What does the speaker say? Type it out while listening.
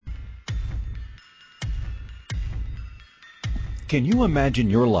Can you imagine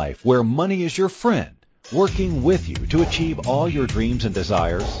your life where money is your friend, working with you to achieve all your dreams and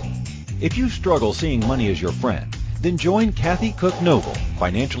desires? If you struggle seeing money as your friend, then join Kathy Cook Noble,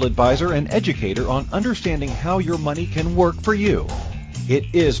 financial advisor and educator on understanding how your money can work for you. It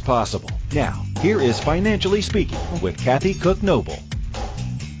is possible. Now, here is Financially Speaking with Kathy Cook Noble.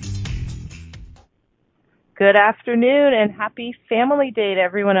 Good afternoon and happy Family Day to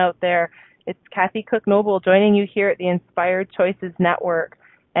everyone out there. It's Kathy Cook Noble joining you here at the Inspired Choices Network.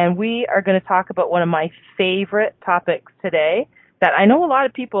 And we are going to talk about one of my favorite topics today that I know a lot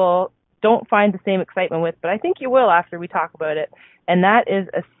of people don't find the same excitement with, but I think you will after we talk about it. And that is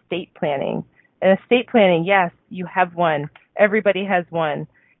estate planning. And estate planning, yes, you have one. Everybody has one.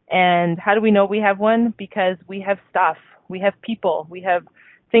 And how do we know we have one? Because we have stuff. We have people. We have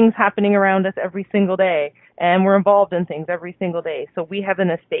things happening around us every single day. And we're involved in things every single day. So we have an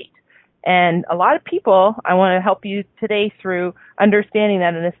estate. And a lot of people, I want to help you today through understanding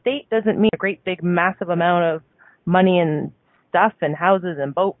that an estate doesn't mean a great big massive amount of money and stuff and houses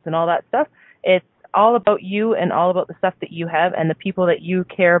and boats and all that stuff. It's all about you and all about the stuff that you have and the people that you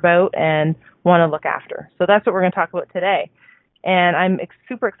care about and want to look after. So that's what we're going to talk about today. And I'm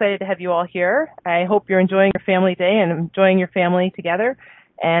super excited to have you all here. I hope you're enjoying your family day and enjoying your family together.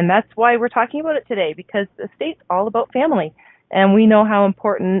 And that's why we're talking about it today, because the estate's all about family. And we know how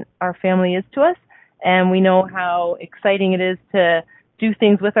important our family is to us, and we know how exciting it is to do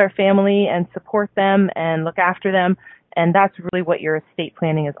things with our family and support them and look after them, and that's really what your estate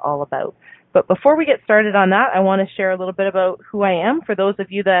planning is all about. But before we get started on that, I want to share a little bit about who I am for those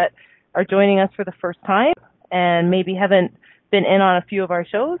of you that are joining us for the first time and maybe haven't been in on a few of our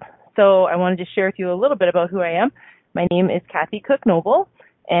shows. So I wanted to share with you a little bit about who I am. My name is Kathy Cook Noble,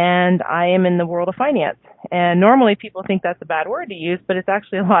 and I am in the world of finance. And normally people think that's a bad word to use, but it's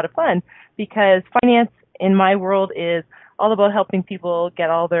actually a lot of fun because finance in my world is all about helping people get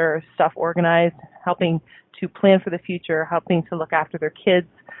all their stuff organized, helping to plan for the future, helping to look after their kids,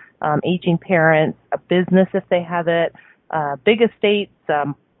 aging parents, a business if they have it, big estates,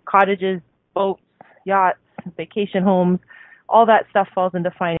 cottages, boats, yachts, vacation homes. All that stuff falls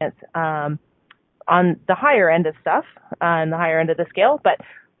into finance on the higher end of stuff, on the higher end of the scale. But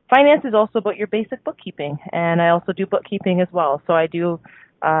finance is also about your basic bookkeeping, and I also do bookkeeping as well. So I do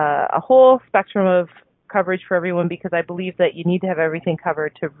a whole spectrum of coverage for everyone because I believe that you need to have everything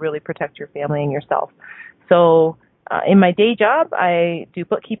covered to really protect your family and yourself. So in my day job, I do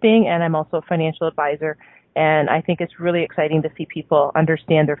bookkeeping, and I'm also a financial advisor. And I think it's really exciting to see people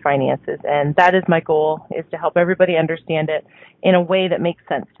understand their finances. And that is my goal, is to help everybody understand it in a way that makes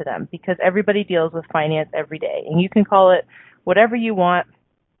sense to them, because everybody deals with finance every day. And you can call it whatever you want,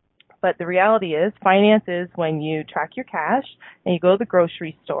 but the reality is finance is when you track your cash and you go to the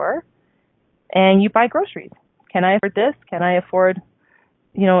grocery store and you buy groceries. Can I afford this? Can I afford,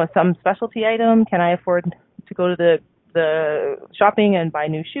 some specialty item? Can I afford to go to the shopping and buy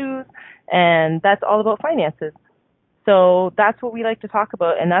new shoes? And that's all about finances. So that's what we like to talk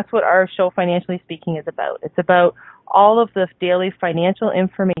about, and that's what our show Financially Speaking is about. It's about all of the daily financial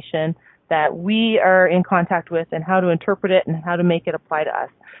information that we are in contact with and how to interpret it and how to make it apply to us.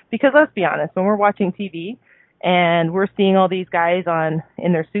 Because let's be honest, when we're watching TV and we're seeing all these guys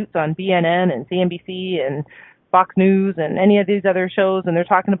in their suits on BNN and CNBC and Fox News and any of these other shows, and they're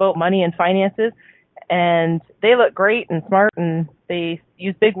talking about money and finances, and they look great and smart and they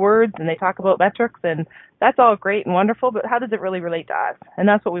use big words and they talk about metrics, and that's all great and wonderful, but how does it really relate to us? And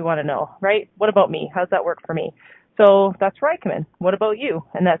that's what we want to know, right? What about me? How's that work for me? So that's where I come in. What about you?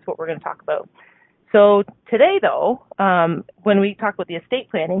 And that's what we're going to talk about. So today, though, when we talk about the estate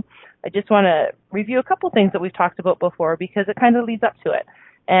planning, I just want to review a couple things that we've talked about before because it kind of leads up to it.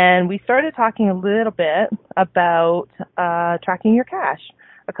 And we started talking a little bit about tracking your cash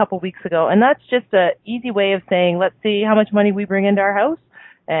a couple weeks ago. And that's just an easy way of saying, let's see how much money we bring into our house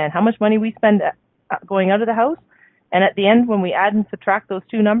and how much money we spend going out of the house. And at the end, when we add and subtract those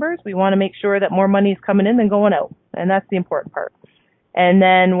two numbers, we want to make sure that more money is coming in than going out. And that's the important part. And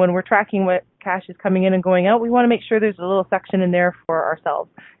then when we're tracking what cash is coming in and going out, we want to make sure there's a little section in there for ourselves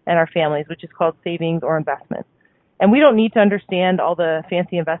and our families, which is called savings or investments. And we don't need to understand all the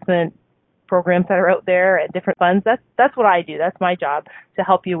fancy investment programs that are out there at different funds. That's what I do. That's my job, to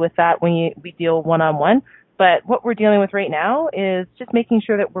help you with that when we deal one-on-one. But what we're dealing with right now is just making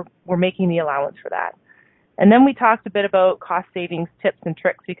sure that we're making the allowance for that. And then we talked a bit about cost savings tips and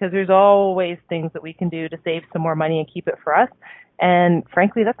tricks, because there's always things that we can do to save some more money and keep it for us. And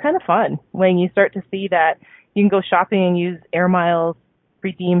frankly, that's kind of fun when you start to see that you can go shopping and use air miles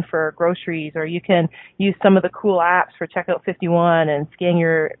redeemed for groceries, or you can use some of the cool apps for Checkout 51 and scan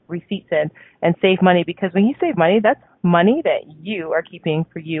your receipts in and save money. Because when you save money, that's money that you are keeping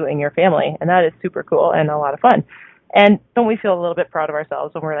for you and your family. And that is super cool and a lot of fun. And don't we feel a little bit proud of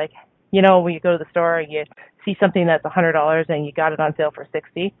ourselves when we're like, when you go to the store and you see something that's $100 and you got it on sale for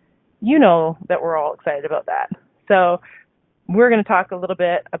 $60, that we're all excited about that. So we're going to talk a little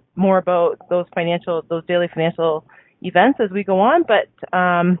bit more about those daily financial events as we go on, but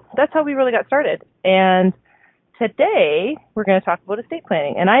that's how we really got started. And today we're going to talk about estate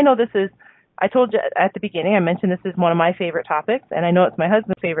planning. And I know I told you at the beginning, I mentioned this is one of my favorite topics, and I know it's my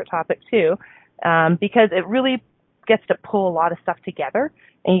husband's favorite topic too, because it really gets to pull a lot of stuff together,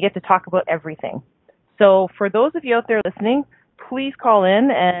 and you get to talk about everything. So for those of you out there listening, please call in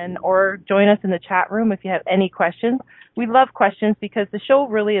or join us in the chat room if you have any questions. We love questions because the show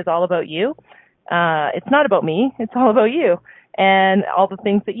really is all about you. It's not about me. It's all about you and all the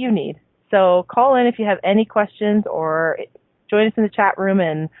things that you need. So call in if you have any questions, or join us in the chat room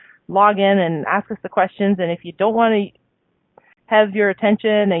and log in and ask us the questions. And if you don't want to have your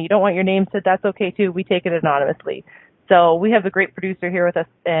attention and you don't want your name said, that's okay too. We take it anonymously. So we have a great producer here with us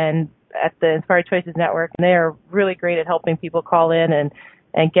and at the Inspired Choices Network, and they are really great at helping people call in and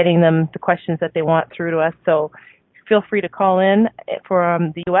getting them the questions that they want through to us. So feel free to call in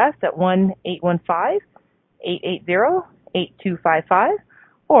from the U.S. at 1-815-880-8255,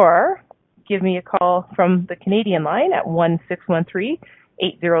 or give me a call from the Canadian line at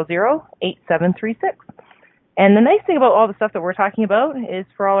 1-613-800-8736. And the nice thing about all the stuff that we're talking about is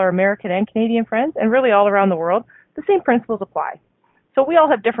for all our American and Canadian friends, and really all around the world, the same principles apply. So we all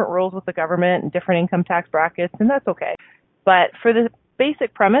have different rules with the government and different income tax brackets, and that's okay. But for the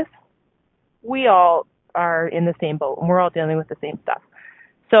basic premise, we all are in the same boat, and we're all dealing with the same stuff.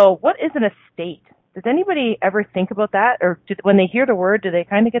 So what is an estate? Does anybody ever think about that? Or when they hear the word, do they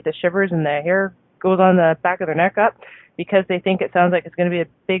kind of get the shivers and the hair goes on the back of their neck up because they think it sounds like it's going to be a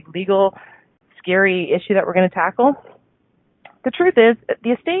big legal, scary issue that we're going to tackle? The truth is,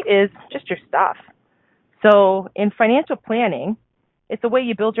 the estate is just your stuff. So in financial planning, it's a way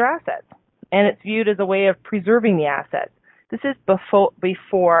you build your assets, and it's viewed as a way of preserving the assets. This is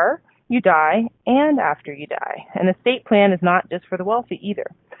before you die and after you die. An estate plan is not just for the wealthy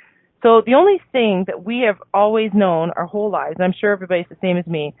either. So the only thing that we have always known our whole lives, and I'm sure everybody's the same as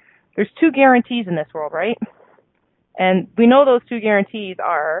me, there's two guarantees in this world, right? And we know those two guarantees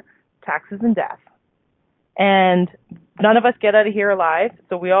are taxes and death. And none of us get out of here alive,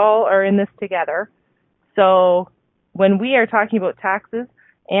 so we all are in this together. So when we are talking about taxes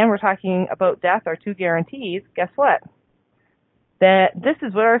and we're talking about death, our two guarantees, guess what? That this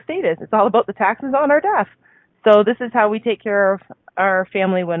is what our estate is. It's all about the taxes on our death. So this is how we take care of our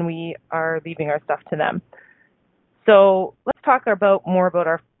family when we are leaving our stuff to them. So let's talk more about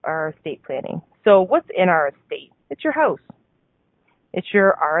our estate planning. So what's in our estate? It's your house. It's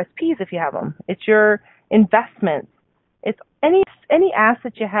your RSPs if you have them. It's your investments. It's any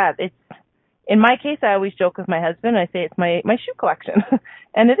asset you have. It's, in my case, I always joke with my husband. I say it's my shoe collection,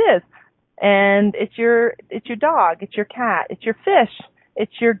 and it is. And it's your dog, it's your cat, it's your fish,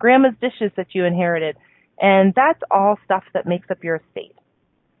 it's your grandma's dishes that you inherited. And that's all stuff that makes up your estate.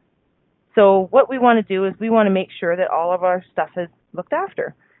 So what we want to do is we want to make sure that all of our stuff is looked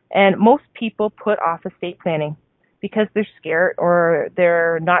after. And most people put off estate planning because they're scared or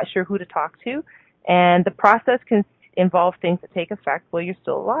they're not sure who to talk to. And the process can involve things that take effect while you're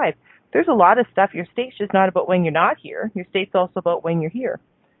still alive. There's a lot of stuff. Your estate's just not about when you're not here. Your estate's also about when you're here.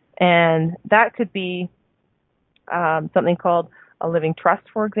 And that could be something called a living trust,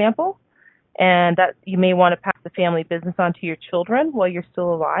 for example. And that you may want to pass the family business on to your children while you're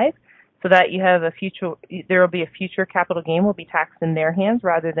still alive, so that you have there will be a future capital gain will be taxed in their hands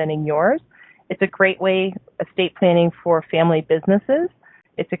rather than in yours. It's a great way, estate planning for family businesses.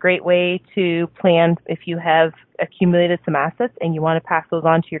 It's a great way to plan if you have accumulated some assets and you want to pass those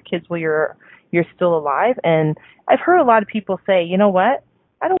on to your kids while you're still alive. And I've heard a lot of people say, you know what?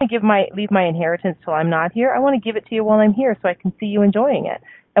 I don't want to leave my inheritance till I'm not here. I want to give it to you while I'm here so I can see you enjoying it.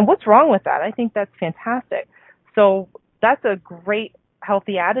 And what's wrong with that? I think that's fantastic. So that's a great,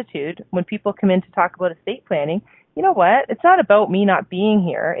 healthy attitude when people come in to talk about estate planning. You know what? It's not about me not being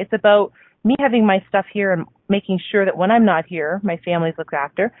here. It's about me having my stuff here and making sure that when I'm not here, my family's looked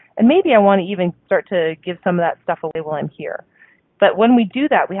after. And maybe I want to even start to give some of that stuff away while I'm here. But when we do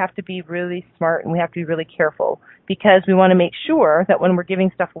that, we have to be really smart and we have to be really careful because we want to make sure that when we're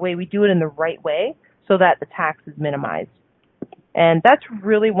giving stuff away, we do it in the right way so that the tax is minimized. And that's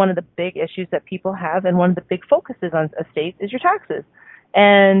really one of the big issues that people have, and one of the big focuses on estates is your taxes.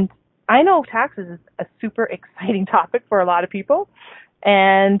 And I know taxes is a super exciting topic for a lot of people.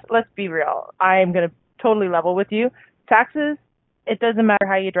 And let's be real, I'm going to totally level with you. Taxes, it doesn't matter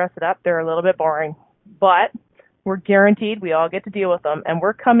how you dress it up, they're a little bit boring. But We're guaranteed we all get to deal with them. And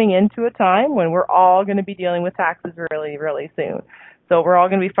we're coming into a time when we're all going to be dealing with taxes really, really soon. So we're all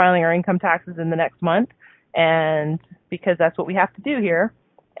going to be filing our income taxes in the next month, and because that's what we have to do here.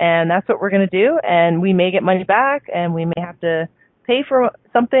 And that's what we're going to do. And we may get money back, and we may have to pay for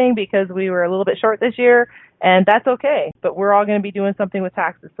something because we were a little bit short this year, and that's okay. But we're all going to be doing something with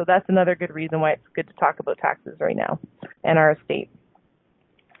taxes. So that's another good reason why it's good to talk about taxes right now and our estate.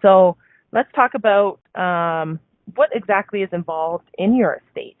 So let's talk about what exactly is involved in your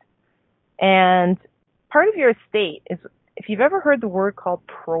estate. And part of your estate is, if you've ever heard the word called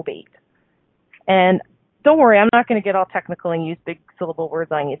probate. And don't worry, I'm not going to get all technical and use big syllable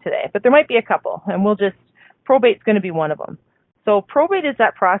words on you today, but there might be a couple, and probate's going to be one of them. So probate is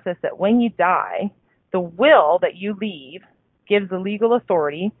that process that when you die, the will that you leave gives the legal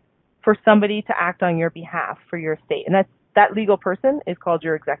authority for somebody to act on your behalf for your estate. And that legal person is called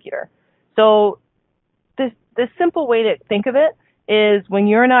your executor. So the simple way to think of it is, when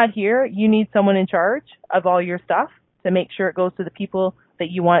you're not here, you need someone in charge of all your stuff to make sure it goes to the people that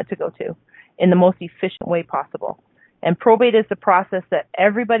you want it to go to in the most efficient way possible. And probate is the process that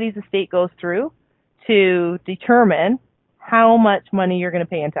everybody's estate goes through to determine how much money you're going to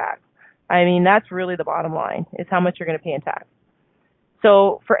pay in tax. I mean, that's really the bottom line, is how much you're going to pay in tax.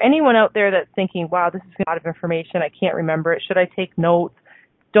 So for anyone out there that's thinking, wow, this is a lot of information, I can't remember it, should I take notes?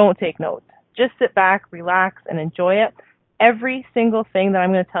 Don't take notes. Just sit back, relax, and enjoy it. Every single thing that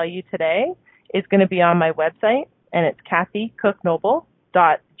I'm going to tell you today is going to be on my website, and it's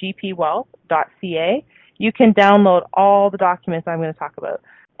kathycooknoble.gpwealth.ca. You can download all the documents I'm going to talk about.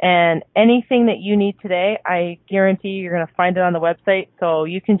 And anything that you need today, I guarantee you're going to find it on the website, so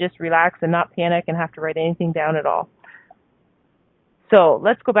you can just relax and not panic and have to write anything down at all. So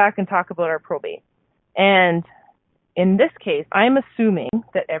let's go back and talk about our probate. And in this case, I'm assuming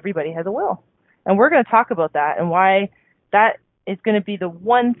that everybody has a will. And we're going to talk about that and why that is going to be the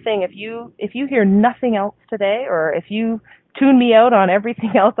one thing. If you hear nothing else today, or if you tune me out on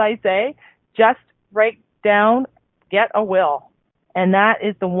everything else I say, just write down, get a will. And that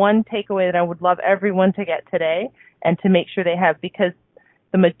is the one takeaway that I would love everyone to get today and to make sure they have, because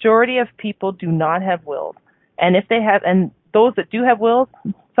the majority of people do not have wills. And if they have, and those that do have wills,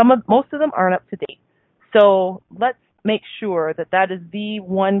 most of them aren't up to date. So let's make sure that that is the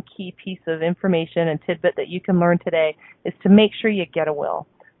one key piece of information and tidbit that you can learn today, is to make sure you get a will.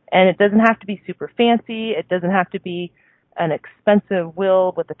 And it doesn't have to be super fancy. It doesn't have to be an expensive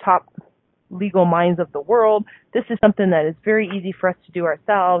will with the top legal minds of the world. This is something that is very easy for us to do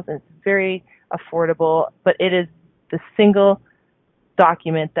ourselves, and it's very affordable, but it is the single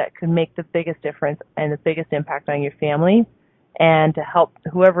document that can make the biggest difference and the biggest impact on your family, and to help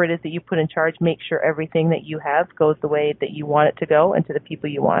whoever it is that you put in charge make sure everything that you have goes the way that you want it to go and to the people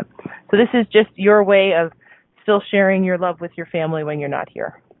you want. So this is just your way of still sharing your love with your family when you're not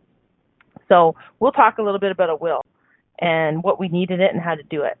here. So we'll talk a little bit about a will and what we need in it and how to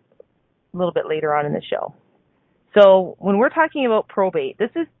do it a little bit later on in the show. So when we're talking about probate,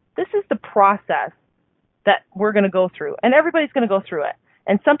 this is the process that we're going to go through, and everybody's going to go through it.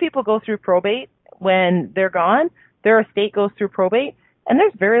 And some people go through probate when they're gone. Their estate goes through probate, and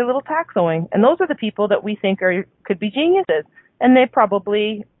there's very little tax owing. And those are the people that we think could be geniuses, and they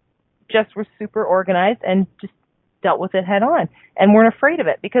probably just were super organized and just dealt with it head on and weren't afraid of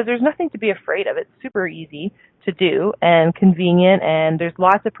it, because there's nothing to be afraid of. It's super easy to do and convenient, and there's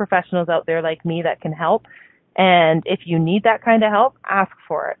lots of professionals out there like me that can help. And if you need that kind of help, ask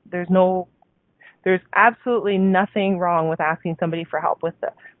for it. There's absolutely nothing wrong with asking somebody for help with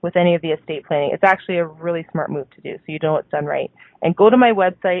any of the estate planning. It's actually a really smart move to do, so you know it's done right. And go to my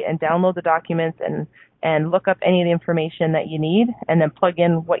website and download the documents and look up any of the information that you need, and then plug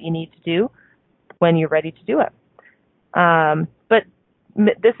in what you need to do when you're ready to do it. But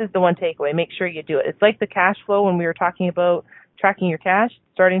this is the one takeaway. Make sure you do it. It's like the cash flow when we were talking about tracking your cash,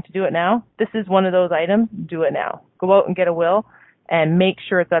 starting to do it now. This is one of those items. Do it now. Go out and get a will and make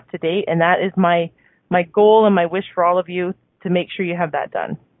sure it's up to date. And that is my goal and my wish for all of you, to make sure you have that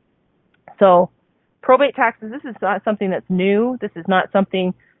done. So probate taxes, this is not something that's new. This is not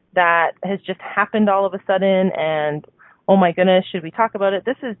something that has just happened all of a sudden and, oh my goodness, should we talk about it?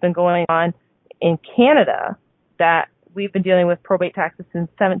 This has been going on in Canada, that we've been dealing with probate taxes since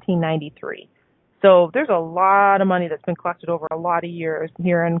 1793. So there's a lot of money that's been collected over a lot of years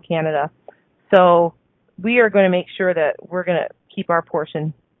here in Canada. So we are going to make sure that we're going to keep our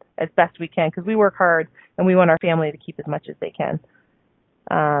portion as best we can, because we work hard and we want our family to keep as much as they can.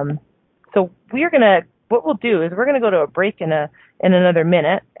 So what we'll do is we're going to go to a break in another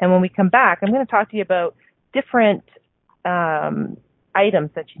minute. And when we come back, I'm going to talk to you about different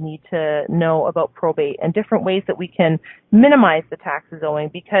items that you need to know about probate and different ways that we can minimize the taxes owing,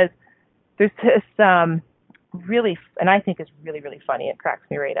 because there's this really, and I think is really, really funny. It cracks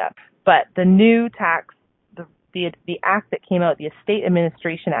me right up. But the new tax, the act that came out, the Estate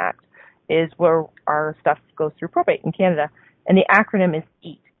Administration Act, is where our stuff goes through probate in Canada. And the acronym is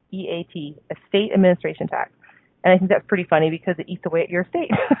EAT, E-A-T, Estate Administration Tax. And I think that's pretty funny because it eats away at your estate.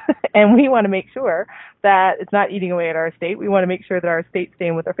 And we want to make sure that it's not eating away at our estate. We want to make sure that our estate's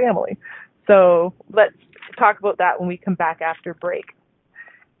staying with our family. So let's talk about that when we come back after break.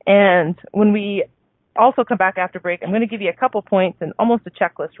 And when we also come back after break, I'm going to give you a couple points and almost a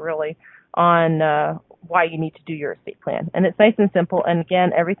checklist, really, on why you need to do your estate plan. And it's nice and simple. And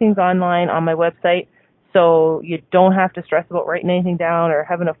again, everything's online on my website, so you don't have to stress about writing anything down or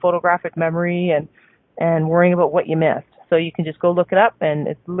having a photographic memory and worrying about what you missed. So you can just go look it up, and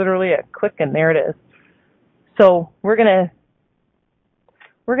it's literally a click, and there it is. So we're gonna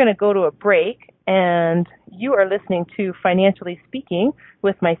go to a break, and you are listening to Financially Speaking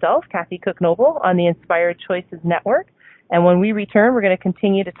with myself, Kathy Cook Noble, on the Inspired Choices Network. And when we return, we're going to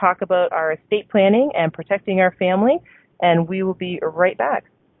continue to talk about our estate planning and protecting our family, and we will be right back.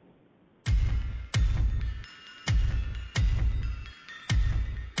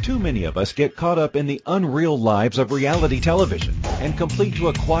 Too many of us get caught up in the unreal lives of reality television and complete to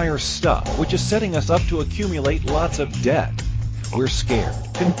acquire stuff, which is setting us up to accumulate lots of debt. We're scared,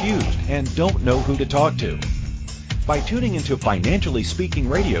 confused, and don't know who to talk to. By tuning into Financially Speaking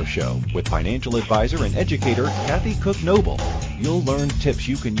radio show with financial advisor and educator Kathy Cook Noble, you'll learn tips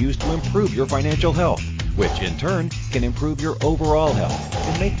you can use to improve your financial health, which in turn can improve your overall health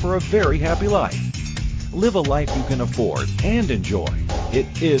and make for a very happy life. Live a life you can afford and enjoy.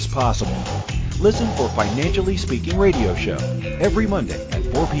 It is possible. Listen for Financially Speaking radio show every Monday at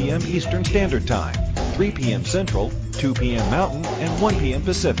 4 p.m. Eastern Standard Time, 3 p.m. Central, 2 p.m. Mountain, and 1 p.m.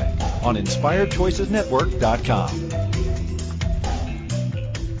 Pacific on InspiredChoicesNetwork.com.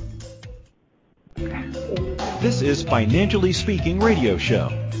 This is Financially Speaking radio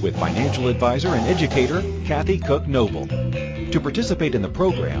show with financial advisor and educator Kathy Cook Noble. To participate in the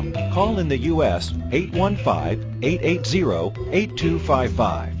program, call in the U.S.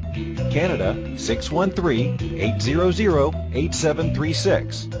 815-880-8255, Canada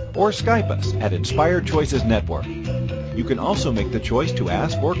 613-800-8736, or Skype us at Inspired Choices Network. You can also make the choice to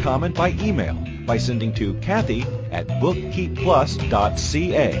ask or comment by email by sending to Kathy at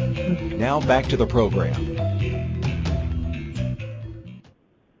bookkeepplus.ca. Now back to the program.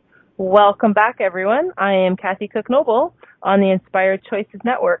 Welcome back, everyone. I am Kathy Cook Noble on the Inspired Choices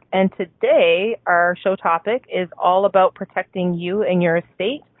Network, and today our show topic is all about protecting you and your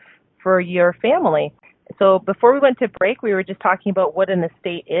estate for your family. So before we went to break, we were just talking about what an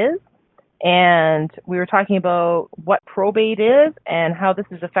estate is, and we were talking about what probate is and how this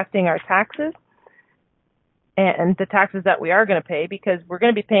is affecting our taxes and the taxes that we are going to pay, because we're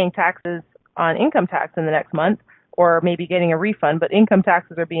going to be paying taxes on income tax in the next month, or maybe getting a refund, but income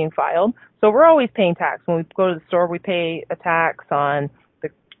taxes are being filed. So we're always paying tax. When we go to the store, we pay a tax on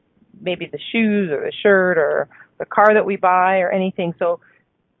maybe the shoes or the shirt or the car that we buy or anything. So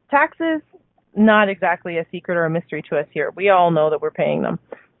taxes, not exactly a secret or a mystery to us here. We all know that we're paying them.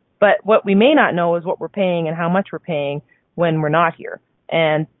 But what we may not know is what we're paying and how much we're paying when we're not here.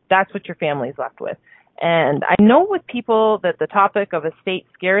 And that's what your family's left with. And I know with people that the topic of estate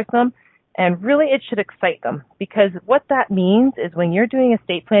scares them, and really it should excite them, because what that means is when you're doing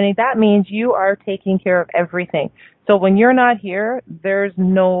estate planning, that means you are taking care of everything. So when you're not here, there's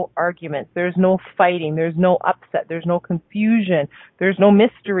no arguments, there's no fighting, there's no upset, there's no confusion, there's no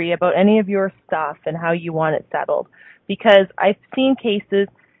mystery about any of your stuff and how you want it settled. Because I've seen cases,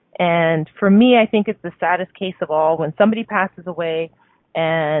 and for me, I think it's the saddest case of all, when somebody passes away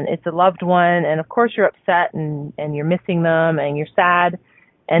and it's a loved one, and of course you're upset and you're missing them and you're sad.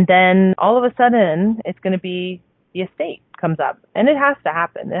 And then all of a sudden, it's going to be the estate comes up. And it has to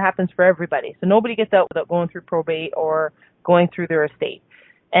happen. It happens for everybody. So nobody gets out without going through probate or going through their estate.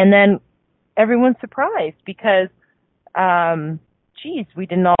 And then everyone's surprised because, we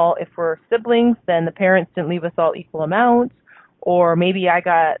didn't all, if we're siblings, then the parents didn't leave us all equal amounts. Or maybe I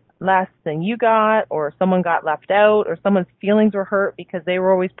got less than you got, or someone got left out, or someone's feelings were hurt because they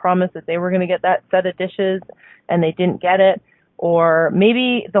were always promised that they were going to get that set of dishes and they didn't get it. Or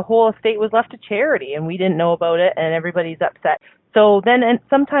maybe the whole estate was left to charity and we didn't know about it and everybody's upset. So then, and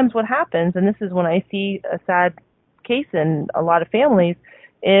sometimes what happens, and this is when I see a sad case in a lot of families,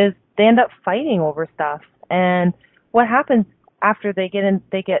 is they end up fighting over stuff. And what happens after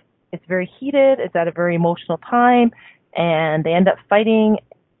it's very heated, it's at a very emotional time, and they end up fighting,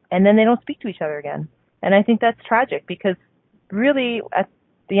 and then they don't speak to each other again. And I think that's tragic, because really, at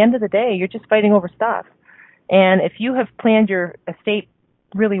the end of the day, you're just fighting over stuff. And if you have planned your estate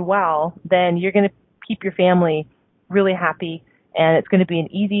really well, then you're going to keep your family really happy, and it's going to be an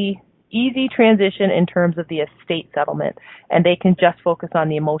easy transition in terms of the estate settlement, and they can just focus on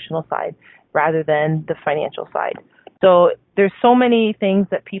the emotional side rather than the financial side. So there's so many things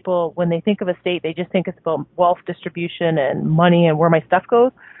that people, when they think of estate, they just think it's about wealth distribution and money and where my stuff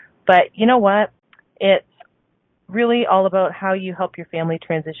goes. But you know what? It's really all about how you help your family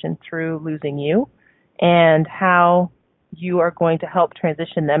transition through losing you, and how you are going to help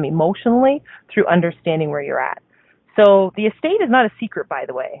transition them emotionally through understanding where you're at. So the estate is not a secret, by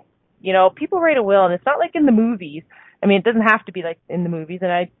the way. You know, people write a will, and it's not like in the movies. I mean, it doesn't have to be like in the movies,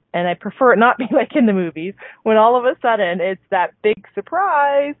 and I prefer it not be like in the movies, when all of a sudden it's that big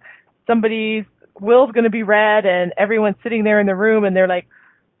surprise. Somebody's will's going to be read, and everyone's sitting there in the room, and they're like,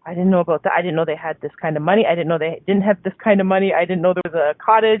 I didn't know about that. I didn't know they had this kind of money. I didn't know they didn't have this kind of money. I didn't know there was a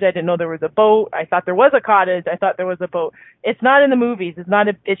cottage. I didn't know there was a boat. I thought there was a cottage. I thought there was a boat. It's not in the movies.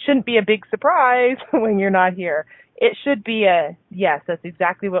 It shouldn't be a big surprise when you're not here. It should be yes, that's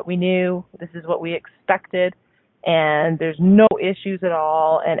exactly what we knew. This is what we expected. And there's no issues at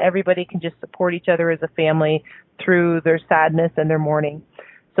all. And everybody can just support each other as a family through their sadness and their mourning.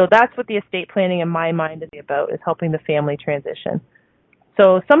 So that's what the estate planning in my mind is about, is helping the family transition.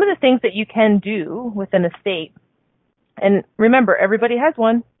 So some of the things that you can do with an estate, and remember, everybody has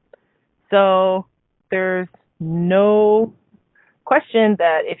one. So there's no question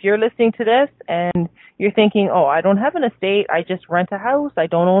that if you're listening to this and you're thinking, oh, I don't have an estate, I just rent a house, I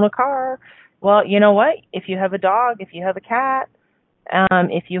don't own a car. Well, you know what? If you have a dog, if you have a cat,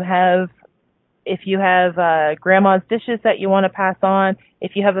 if you have grandma's dishes that you want to pass on,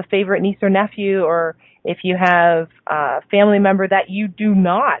 if you have a favorite niece or nephew, or if you have a family member that you do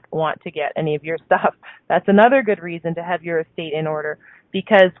not want to get any of your stuff, that's another good reason to have your estate in order.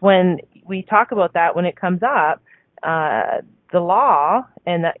 Because when we talk about that, when it comes up, the law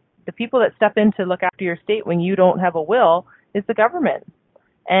and the people that step in to look after your estate when you don't have a will is the government.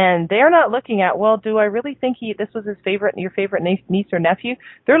 And they're not looking at, well, do I really think this was your favorite niece or nephew?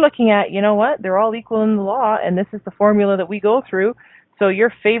 They're looking at, you know what, they're all equal in the law, and this is the formula that we go through. So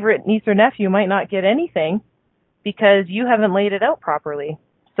your favorite niece or nephew might not get anything because you haven't laid it out properly.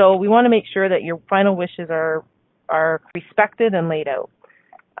 So we want to make sure that your final wishes are respected and laid out.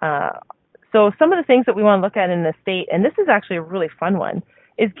 So some of the things that we want to look at in the estate, and this is actually a really fun one,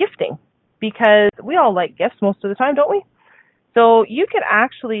 is gifting, because we all like gifts most of the time, don't we? So you could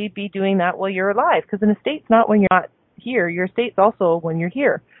actually be doing that while you're alive, because an estate's not when you're not here. Your estate's also when you're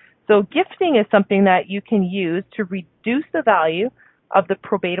here. So gifting is something that you can use to reduce the value of the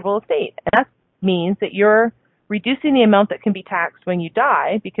probatable estate. And that means that you're reducing the amount that can be taxed when you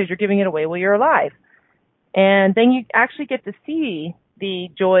die because you're giving it away while you're alive. And then you actually get to see the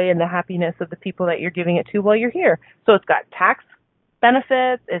joy and the happiness of the people that you're giving it to while you're here. So it's got tax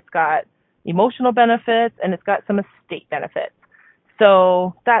benefits, it's got emotional benefits, and it's got some estate benefits.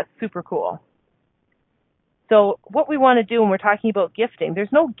 So that's super cool. So what we want to do when we're talking about gifting,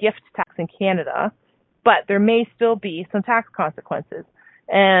 there's no gift tax in Canada, but there may still be some tax consequences.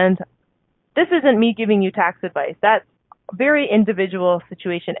 And this isn't me giving you tax advice. That's a very individual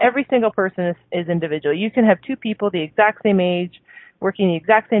situation. Every single person is individual. You can have two people the exact same age, working the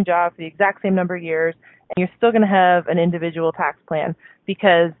exact same job for the exact same number of years, and you're still going to have an individual tax plan,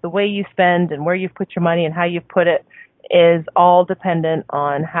 because the way you spend and where you've put your money and how you've put it is all dependent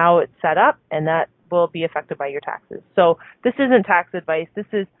on how it's set up, and that will be affected by your taxes. So this isn't tax advice. This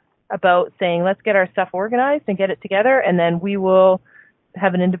is about saying, let's get our stuff organized and get it together, and then we will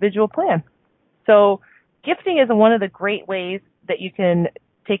have an individual plan. So gifting is one of the great ways that you can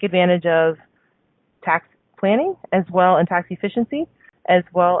take advantage of tax planning as well, and tax efficiency, as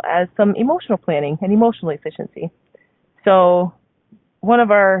well as some emotional planning and emotional efficiency. So one of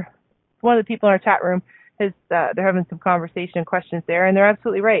the people in our chat room they're having some conversation and questions there, and they're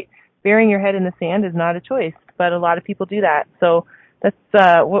absolutely right. Burying your head in the sand is not a choice, but a lot of people do that. So that's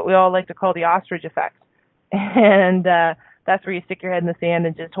what we all like to call the ostrich effect. And that's where you stick your head in the sand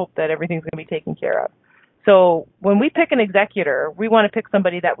and just hope that everything's going to be taken care of. So when we pick an executor, we want to pick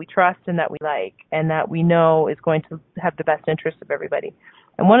somebody that we trust and that we like and that we know is going to have the best interest of everybody.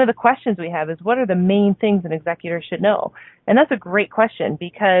 And one of the questions we have is, what are the main things an executor should know? And that's a great question,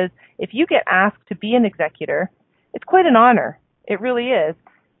 because if you get asked to be an executor, it's quite an honor. It really is.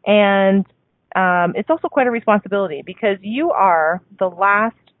 And it's also quite a responsibility, because you are the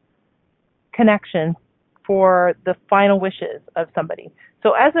last connection for the final wishes of somebody.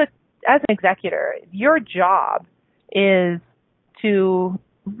 So as an executor, your job is to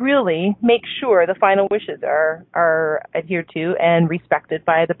really make sure the final wishes are adhered to and respected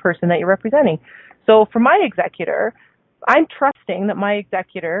by the person that you're representing. So for my executor, I'm trusting that my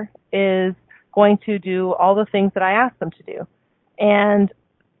executor is going to do all the things that I ask them to do. And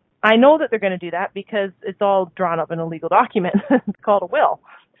I know that they're going to do that because it's all drawn up in a legal document. It's called a will.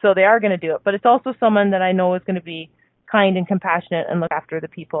 So they are going to do it. But it's also someone that I know is going to be kind and compassionate and look after the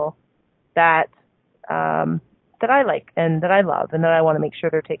people that that I like and that I love and that I want to make sure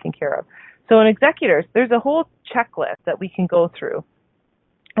they're taken care of. So in executors, there's a whole checklist that we can go through.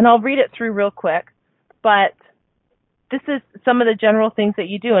 And I'll read it through real quick. But this is some of the general things that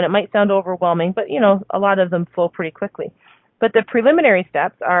you do. And it might sound overwhelming, but, a lot of them flow pretty quickly. But the preliminary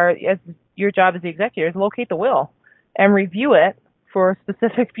steps are, as your job as the executor, is locate the will and review it for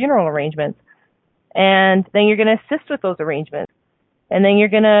specific funeral arrangements. And then you're going to assist with those arrangements. And then you're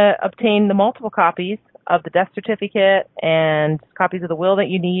going to obtain the multiple copies of the death certificate and copies of the will that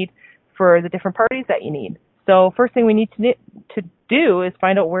you need for the different parties that you need. So first thing we need to do is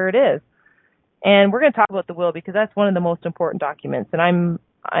find out where it is. And we're going to talk about the will because that's one of the most important documents. And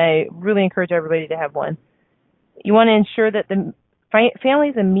I really encourage everybody to have one. You want to ensure that the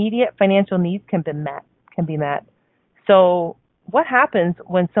family's immediate financial needs can be met. So what happens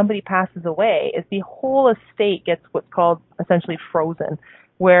when somebody passes away is the whole estate gets what's called essentially frozen,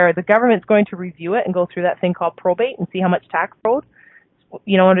 where the government's going to review it and go through that thing called probate and see how much tax owed,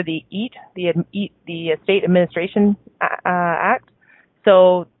 under the the Estate Administration Act.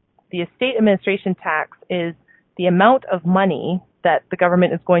 So the estate administration tax is the amount of money that the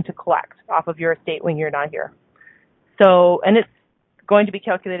government is going to collect off of your estate when you're not here. So, and it's going to be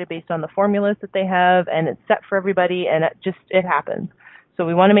calculated based on the formulas that they have, and it's set for everybody, and it happens. So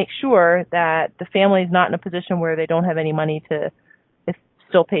we want to make sure that the family is not in a position where they don't have any money to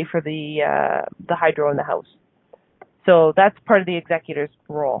still pay for the hydro in the house. So that's part of the executor's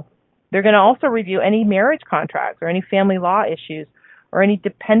role. They're going to also review any marriage contracts or any family law issues or any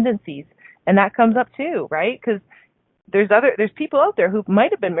dependencies, and that comes up too, right? Because there's people out there who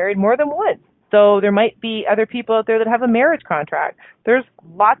might have been married more than once. So there might be other people out there that have a marriage contract. There's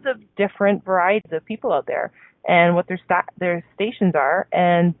lots of different varieties of people out there and what their stations are,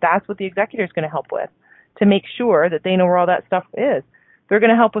 and that's what the executor is going to help with to make sure that they know where all that stuff is. They're going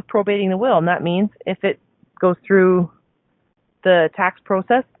to help with probating the will, and that means if it goes through the tax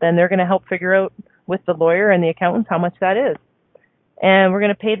process, then they're going to help figure out with the lawyer and the accountants how much that is. And they're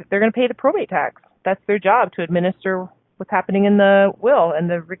going to pay the probate tax. That's their job, to administer what's happening in the will and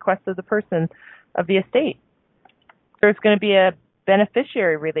the request of the person of the estate. There's going to be a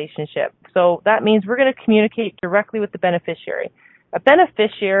beneficiary relationship. So that means we're going to communicate directly with the beneficiary. A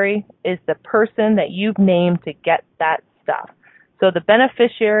beneficiary is the person that you've named to get that stuff. So the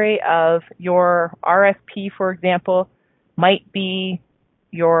beneficiary of your RSP, for example, might be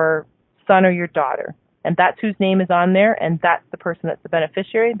your son or your daughter. And that's whose name is on there, and that's the person that's the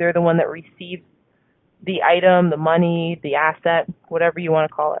beneficiary. They're the one that receives the item, the money, the asset, whatever you want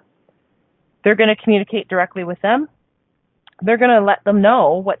to call it. They're going to communicate directly with them. They're going to let them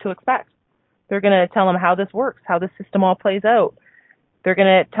know what to expect. They're going to tell them how this works, how the system all plays out. They're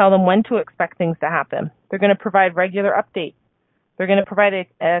going to tell them when to expect things to happen. They're going to provide regular updates. They're going to provide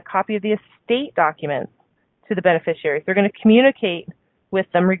a copy of the estate documents to the beneficiaries. They're going to communicate with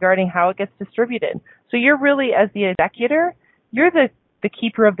them regarding how it gets distributed. So you're really, as the executor, you're the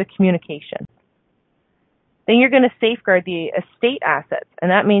keeper of the communication. Then you're going to safeguard the estate assets, and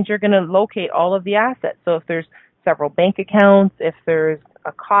that means you're going to locate all of the assets. So if there's several bank accounts, if there's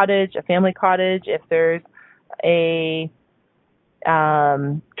a cottage, a family cottage, if there's a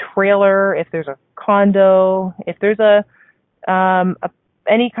trailer, if there's a condo, if there's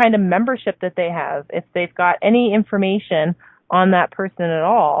any kind of membership that they have, if they've got any information on that person at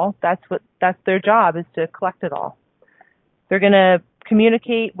all, that's their job, is to collect it all. They're going to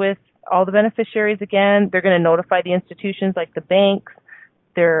communicate with all the beneficiaries again. They're going to notify the institutions like the banks,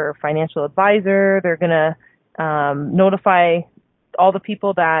 their financial advisor. They're going to notify all the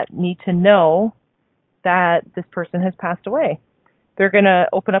people that need to know that this person has passed away. They're going to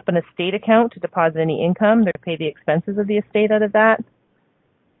open up an estate account to deposit any income. They're going to pay the expenses of the estate out of that.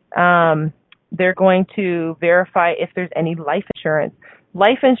 They're going to verify if there's any life insurance.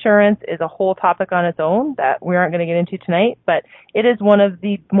 Life insurance is a whole topic on its own that we aren't going to get into tonight, but it is one of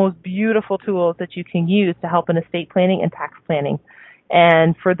the most beautiful tools that you can use to help in estate planning and tax planning.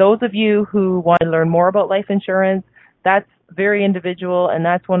 And for those of you who want to learn more about life insurance, that's very individual, and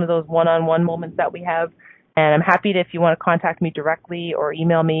that's one of those one-on-one moments that we have. And I'm happy to, if you want to contact me directly or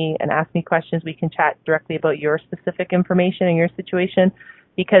email me and ask me questions, we can chat directly about your specific information and your situation,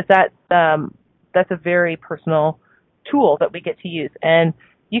 because that's a very personal tool that we get to use. And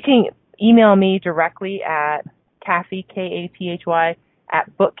you can email me directly at Kathy, Kathy,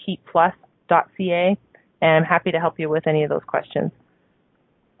 at bookkeepplus.ca, and I'm happy to help you with any of those questions.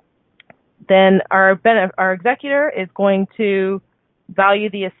 Then our executor is going to value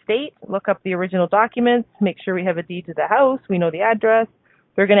the estate, look up the original documents, make sure we have a deed to the house, we know the address.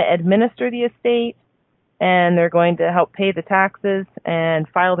 They're going to administer the estate, and they're going to help pay the taxes and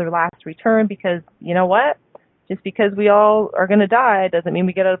file their last return, because you know what? Just because we all are going to die doesn't mean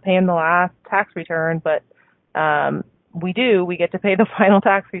we get to pay in the last tax return, but we get to pay the final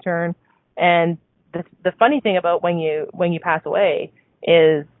tax return. And the funny thing about when you pass away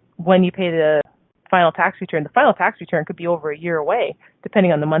is when you pay the final tax return could be over a year away,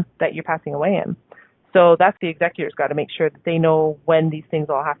 depending on the month that you're passing away in. So that's the executor's got to make sure that they know when these things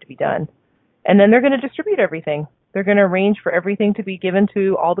all have to be done. And then they're going to distribute everything. They're going to arrange for everything to be given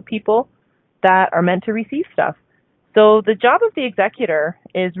to all the people that are meant to receive stuff. So the job of the executor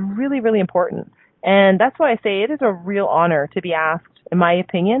is really, really important. And that's why I say it is a real honor to be asked. In my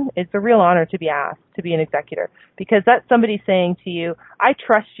opinion, it's a real honor to be asked to be an executor, because that's somebody saying to you, I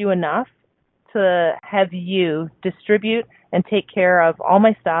trust you enough to have you distribute and take care of all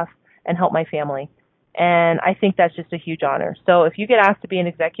my stuff and help my family. And I think that's just a huge honor. So if you get asked to be an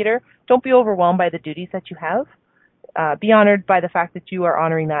executor, don't be overwhelmed by the duties that you have. Be honored by the fact that you are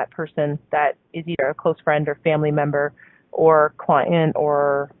honoring that person that is either a close friend or family member or client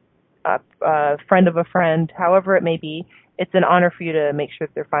or a friend of a friend, however it may be. It's an honor for you to make sure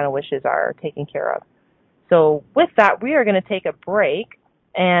that their final wishes are taken care of. So with that, we are going to take a break.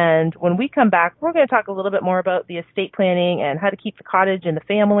 And when we come back, we're going to talk a little bit more about the estate planning and how to keep the cottage in the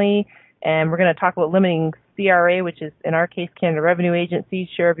family. And we're going to talk about limiting CRA, which is, in our case, Canada Revenue Agency's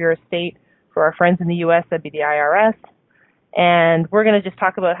share of your estate. For our friends in the U.S., that'd be the IRS. And we're going to just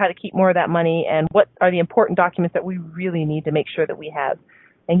talk about how to keep more of that money and what are the important documents that we really need to make sure that we have.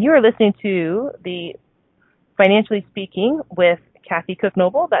 And you are listening to the Financially Speaking with Kathy Cook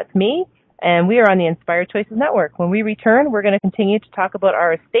Noble. That's me. And we are on the Inspired Choices Network. When we return, we're going to continue to talk about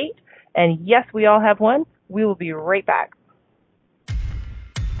our estate. And yes, we all have one. We will be right back.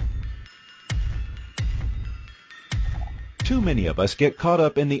 Too many of us get caught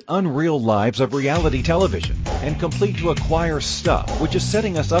up in the unreal lives of reality television and complete to acquire stuff, which is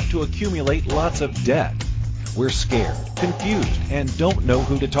setting us up to accumulate lots of debt. We're scared, confused, and don't know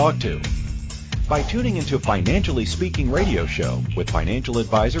who to talk to. By tuning into Financially Speaking radio show with financial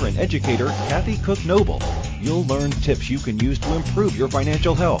advisor and educator Kathy Cook Noble, you'll learn tips you can use to improve your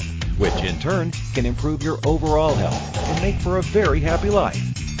financial health, which in turn can improve your overall health and make for a very happy life.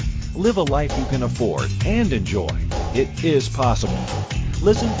 Live a life you can afford and enjoy. It is possible.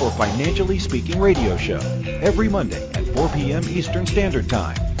 Listen for Financially Speaking radio show every Monday at 4 p.m. Eastern Standard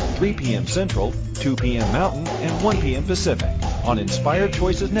Time, 3 p.m. Central, 2 p.m. Mountain, and 1 p.m. Pacific on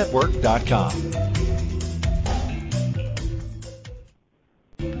InspiredChoicesNetwork.com.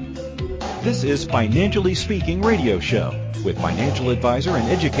 This is Financially Speaking radio show with financial advisor and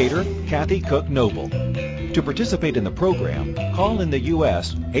educator Kathy Cook Noble. To participate in the program, call in the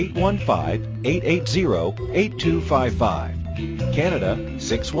U.S. 815-880-8255, Canada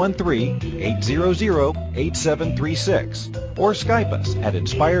 613-800-8736, or Skype us at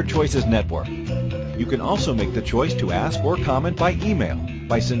Inspired Choices Network. You can also make the choice to ask or comment by email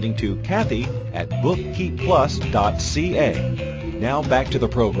by sending to Kathy at bookkeepplus.ca. Now back to the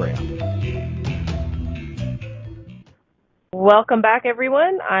program. Welcome back,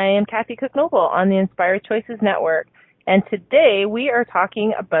 everyone. I am Kathy Cook Noble on the Inspired Choices Network. And today we are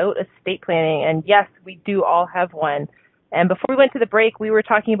talking about estate planning. And yes, we do all have one. And before we went to the break, we were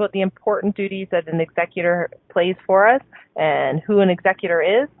talking about the important duties that an executor plays for us and who an executor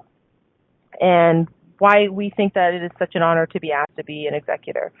is and why we think that it is such an honor to be asked to be an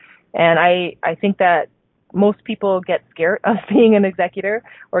executor. And I think that most people get scared of being an executor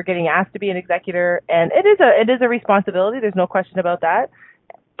or getting asked to be an executor, and it is a responsibility. There's no question about that.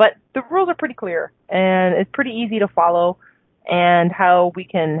 But the rules are pretty clear, and it's pretty easy to follow, and how we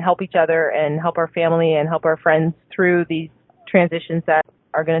can help each other and help our family and help our friends through these transitions that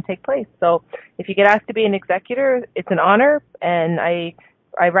are going to take place. So if you get asked to be an executor, it's an honor, and I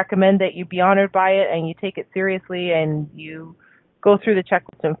recommend that you be honored by it and you take it seriously and you go through the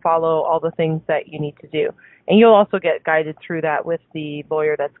checklist and follow all the things that you need to do. And you'll also get guided through that with the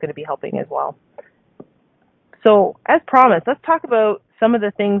lawyer that's going to be helping as well. So as promised, let's talk about some of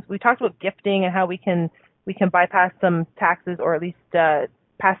the things. We talked about gifting and how we can bypass some taxes, or at least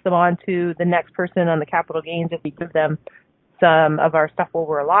pass them on to the next person on the capital gains if we give them some of our stuff while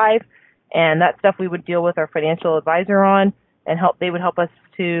we're alive. And that stuff we would deal with our financial advisor on, and they would help us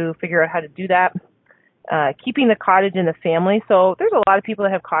to figure out how to do that. keeping the cottage in the family. So there's a lot of people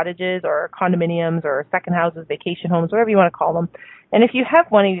that have cottages or condominiums or second houses, vacation homes, whatever you want to call them. And if you have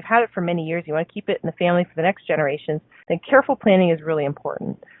one and you've had it for many years, you want to keep it in the family for the next generations, then careful planning is really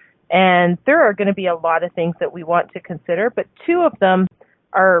important. And there are going to be a lot of things that we want to consider, but two of them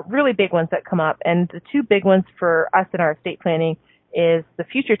are really big ones that come up. And the two big ones for us in our estate planning is the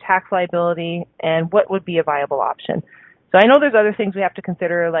future tax liability and what would be a viable option. So I know there's other things we have to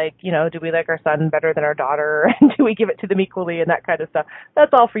consider, like, do we like our son better than our daughter? And do we give it to them equally and that kind of stuff?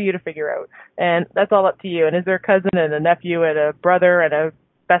 That's all for you to figure out. And that's all up to you. And is there a cousin and a nephew and a brother and a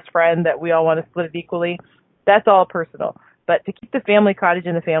best friend that we all want to split it equally? That's all personal. But to keep the family cottage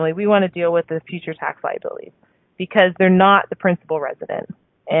in the family, we want to deal with the future tax liabilities because they're not the principal resident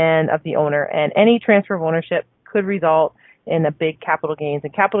and of the owner. And any transfer of ownership could result in a big capital gains.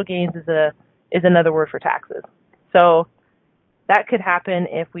 And capital gains is another word for taxes. So that could happen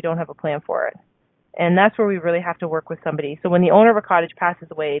if we don't have a plan for it. And that's where we really have to work with somebody. So when the owner of a cottage passes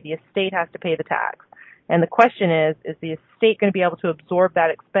away, the estate has to pay the tax. And the question is the estate going to be able to absorb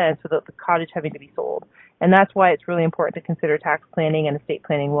that expense without the cottage having to be sold? And that's why it's really important to consider tax planning and estate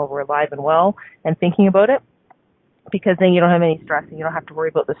planning while we're alive and well and thinking about it, because then you don't have any stress and you don't have to worry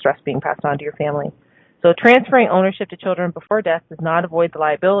about the stress being passed on to your family. So transferring ownership to children before death does not avoid the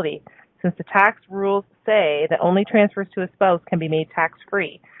liability, since the tax rules say that only transfers to a spouse can be made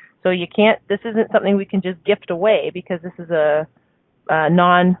tax-free. So this isn't something we can just gift away because this is a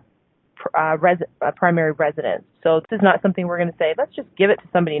primary residence. So this is not something we're going to say, let's just give it to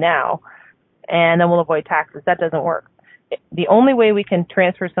somebody now and then we'll avoid taxes. That doesn't work. The only way we can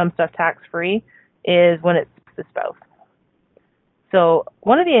transfer some stuff tax-free is when it's the spouse. So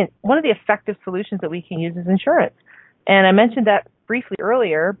one of the effective solutions that we can use is insurance. And I mentioned that briefly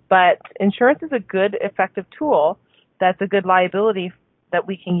earlier, but insurance is a good, effective tool that's a good liability that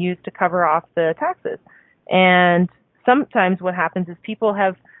we can use to cover off the taxes. And sometimes what happens is people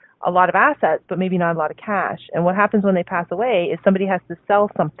have a lot of assets, but maybe not a lot of cash. And what happens when they pass away is somebody has to sell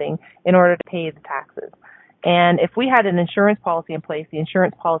something in order to pay the taxes. And if we had an insurance policy in place, the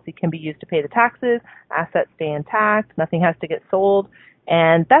insurance policy can be used to pay the taxes, assets stay intact, nothing has to get sold.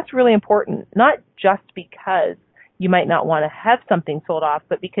 And that's really important, not just because you might not want to have something sold off,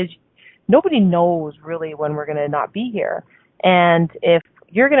 but because nobody knows really when we're going to not be here. And if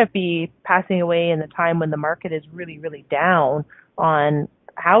you're going to be passing away in the time when the market is really, really down on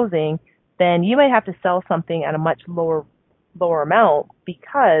housing, then you might have to sell something at a much lower amount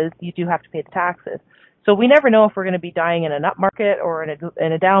because you do have to pay the taxes. So we never know if we're going to be dying in an up market or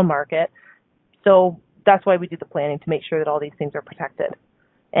in a down market. So that's why we do the planning, to make sure that all these things are protected.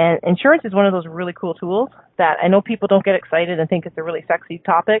 And insurance is one of those really cool tools that I know people don't get excited and think it's a really sexy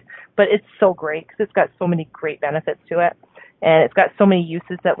topic, but it's so great because it's got so many great benefits to it. And it's got so many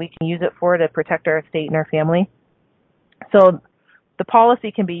uses that we can use it for to protect our estate and our family. So the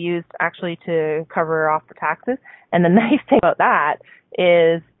policy can be used actually to cover off the taxes. And the nice thing about that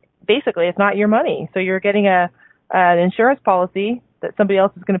is basically it's not your money. So you're getting an insurance policy that somebody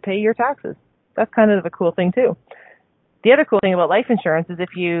else is going to pay your taxes. That's kind of a cool thing too. The other cool thing about life insurance is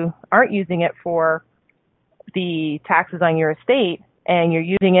if you aren't using it for the taxes on your estate and you're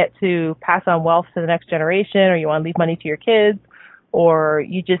using it to pass on wealth to the next generation, or you want to leave money to your kids, or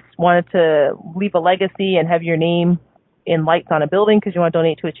you just wanted to leave a legacy and have your name in lights on a building because you want to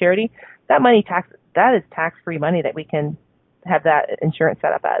donate to a charity, that is tax-free money that we can have that insurance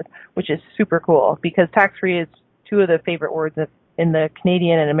set up as, which is super cool because tax-free is two of the favorite words in the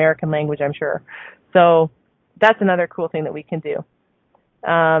Canadian and American language, I'm sure. So that's another cool thing that we can do.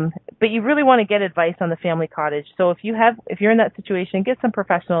 But you really want to get advice on the family cottage. So if you're in that situation, get some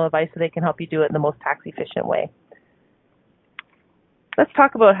professional advice so they can help you do it in the most tax efficient way. Let's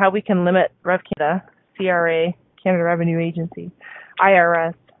talk about how we can limit Rev Canada, CRA, Canada Revenue Agency,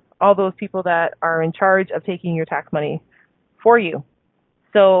 IRS, all those people that are in charge of taking your tax money for you.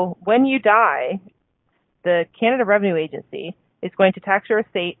 So when you die, the Canada Revenue Agency is going to tax your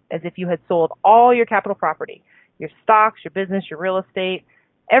estate as if you had sold all your capital property, your stocks, your business, your real estate.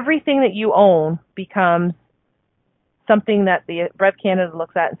 Everything that you own becomes something that the Rev Canada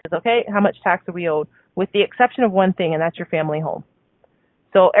looks at and says, okay, how much tax are we owed? With the exception of one thing, and that's your family home.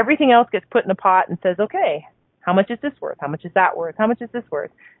 So everything else gets put in a pot and says, okay, how much is this worth? How much is that worth? How much is this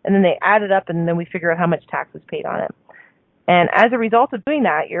worth? And then they add it up and then we figure out how much tax was paid on it. And as a result of doing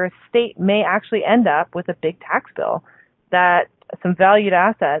that, your estate may actually end up with a big tax bill that some valued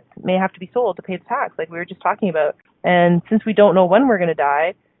assets may have to be sold to pay the tax, like we were just talking about. And since we don't know when we're going to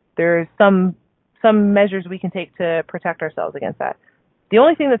die, there's some measures we can take to protect ourselves against that. The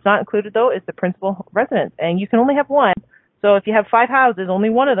only thing that's not included, though, is the principal residence. And you can only have one. So if you have 5 houses, only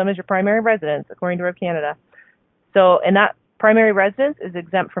one of them is your primary residence, according to Rev Canada. So, and that primary residence is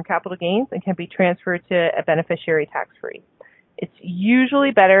exempt from capital gains and can be transferred to a beneficiary tax-free. It's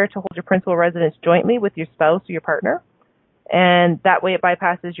usually better to hold your principal residence jointly with your spouse or your partner, and that way it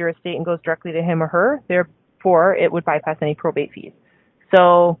bypasses your estate and goes directly to him or her. Therefore, it would bypass any probate fees.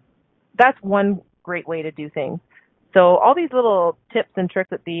 So that's one great way to do things. So all these little tips and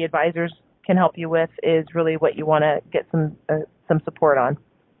tricks that the advisors can help you with is really what you want to get some support on.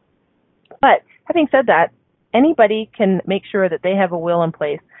 But having said that, anybody can make sure that they have a will in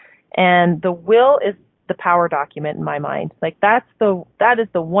place, and the will is the power document in my mind. Like that is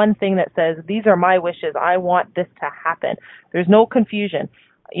the one thing that says, these are my wishes. I want this to happen. There's no confusion.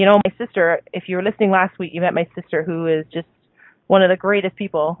 You know, my sister, if you were listening last week, you met my sister, who is just one of the greatest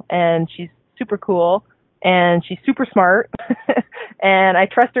people, and she's super cool, and she's super smart, and I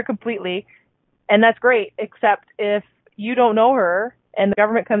trust her completely, and that's great, except if you don't know her, and the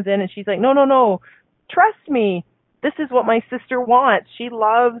government comes in and she's like, no, trust me. This is what my sister wants. She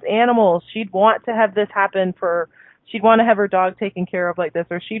loves animals. She'd want to have this happen she'd want to have her dog taken care of like this,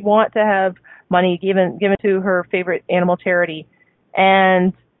 or she'd want to have money given to her favorite animal charity.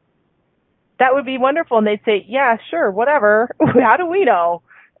 And that would be wonderful. And they'd say, yeah, sure, whatever. How do we know?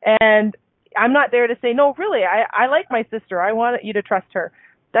 And I'm not there to say, no, really, I like my sister. I want you to trust her.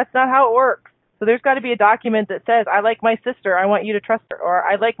 That's not how it works. So there's got to be a document that says, I like my sister, I want you to trust her, or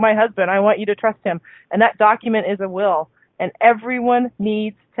I like my husband, I want you to trust him. And that document is a will, and everyone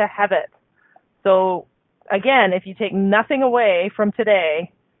needs to have it. So again, if you take nothing away from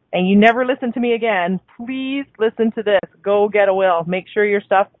today and you never listen to me again, please listen to this. Go get a will. Make sure your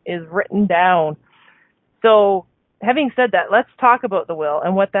stuff is written down. So having said that, let's talk about the will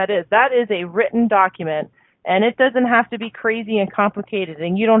and what that is. That is a written document. And it doesn't have to be crazy and complicated,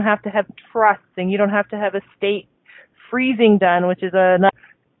 and you don't have to have trusts, and you don't have to have estate freezing done, which is a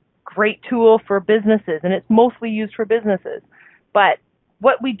great tool for businesses, and it's mostly used for businesses. But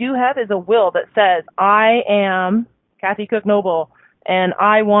what we do have is a will that says, I am Kathy Cook Noble, and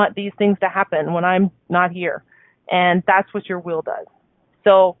I want these things to happen when I'm not here. And that's what your will does.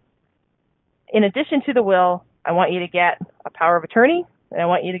 So in addition to the will, I want you to get a power of attorney, and I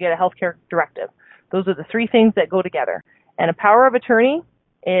want you to get a healthcare directive. Those are the 3 things that go together. And a power of attorney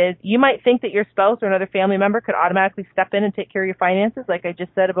is, you might think that your spouse or another family member could automatically step in and take care of your finances, like I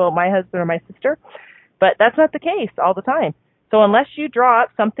just said about my husband or my sister, but that's not the case all the time. So unless you draw up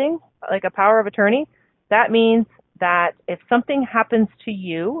something like a power of attorney, that means that if something happens to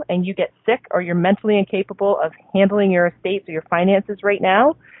you and you get sick, or you're mentally incapable of handling your estates or your finances right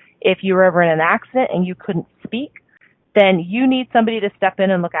now, if you were ever in an accident and you couldn't speak, then you need somebody to step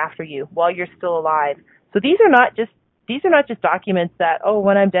in and look after you while you're still alive. So these are not just documents that, oh,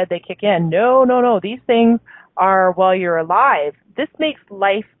 when I'm dead, they kick in. No. These things are while you're alive. This makes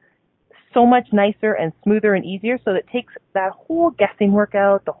life so much nicer and smoother and easier, so that takes that whole guessing work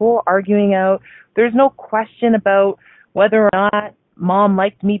out, the whole arguing out. There's no question about whether or not mom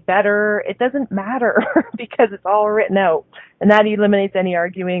liked me better. It doesn't matter because it's all written out, and that eliminates any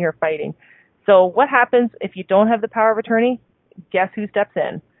arguing or fighting. So what happens if you don't have the power of attorney? Guess who steps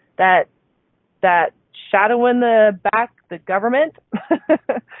in? That shadow in the back, the government,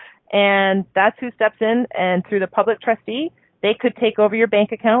 and that's who steps in. And through the public trustee, they could take over your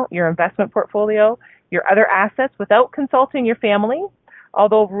bank account, your investment portfolio, your other assets without consulting your family.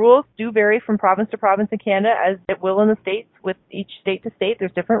 Although rules do vary from province to province in Canada, as it will in the States. With each state to state,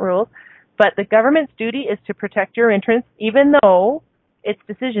 there's different rules. But the government's duty is to protect your interests, even though its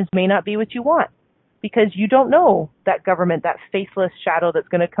decisions may not be what you want, because you don't know that government, that faceless shadow that's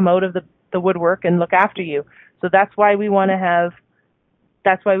going to come out of the woodwork and look after you. So that's why we want to have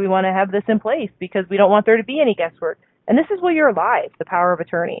this in place, because we don't want there to be any guesswork. And this is while you're alive, the power of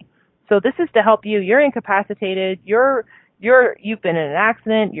attorney. So this is to help you. You're incapacitated. You've been in an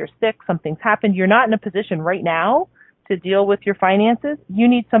accident. You're sick. Something's happened. You're not in a position right now to deal with your finances. You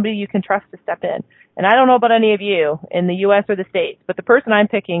need somebody you can trust to step in. And I don't know about any of you in the U.S. or the States, but the person I'm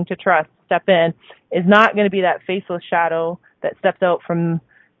picking to trust to step in is not going to be that faceless shadow that steps out from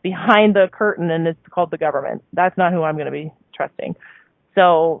behind the curtain and it's called the government. That's not who I'm going to be trusting.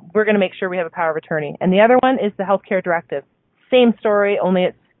 So we're going to make sure we have a power of attorney. And the other one is the healthcare directive. Same story, only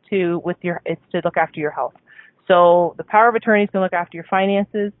it's to look after your health. So the power of attorney is going to look after your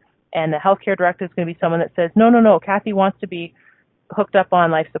finances, and the healthcare directive is going to be someone that says, no, Kathy wants to be hooked up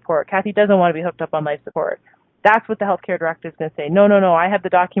on life support. Kathy doesn't want to be hooked up on life support. That's what the healthcare director is going to say. No, I have the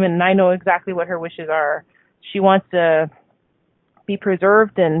document and I know exactly what her wishes are. She wants to be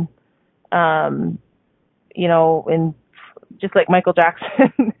preserved and, in just like Michael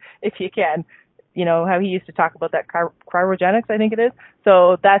Jackson, if you can, how he used to talk about that cryogenics, I think it is.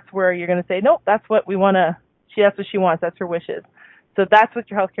 So that's where you're going to say, nope, that's what we want to, that's what she wants, that's her wishes. So that's what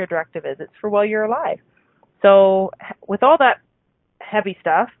your healthcare directive is. It's for while you're alive. So with all that heavy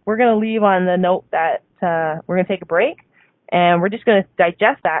stuff, we're going to leave on the note that we're going to take a break, and we're just going to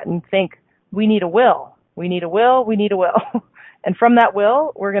digest that and think, we need a will. We need a will. We need a will. And from that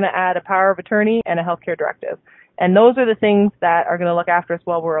will, we're going to add a power of attorney and a healthcare directive. And those are the things that are going to look after us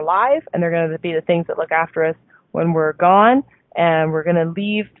while we're alive, and they're going to be the things that look after us when we're gone. And we're going to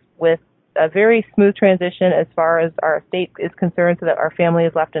leave with a very smooth transition as far as our estate is concerned, so that our family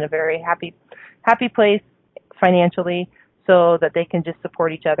is left in a very happy place financially, so that they can just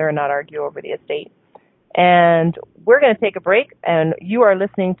support each other and not argue over the estate. And we're going to take a break, and you are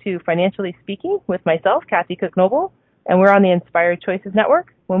listening to Financially Speaking with myself, Kathy Cook Noble, and we're on the Inspired Choices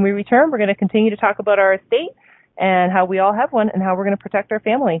Network. When we return, we're going to continue to talk about our estate and how we all have one and how we're going to protect our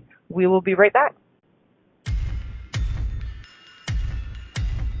family. We will be right back.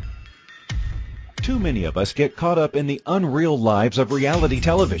 Too many of us get caught up in the unreal lives of reality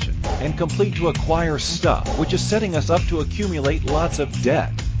television and complete to acquire stuff, which is setting us up to accumulate lots of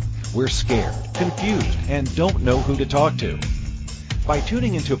debt. We're scared, confused, and don't know who to talk to. By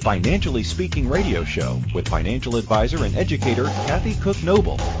tuning into Financially Speaking radio show with financial advisor and educator Kathy Cook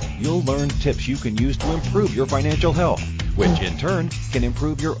Noble, you'll learn tips you can use to improve your financial health, which in turn can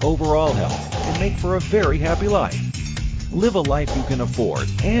improve your overall health and make for a very happy life. Live a life you can afford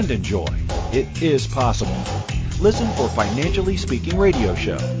and enjoy. It is possible. Listen for Financially Speaking radio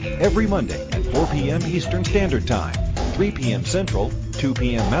show every Monday at 4 p.m. Eastern Standard Time, 3 p.m. Central, 2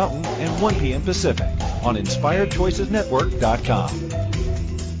 p.m. Mountain, and 1 p.m. Pacific on InspiredChoicesNetwork.com.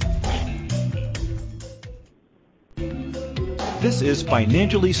 This is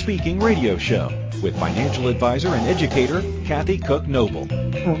Financially Speaking radio show with financial advisor and educator Kathy Cook Noble.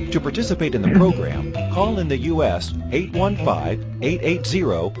 To participate in the program, call in the U.S.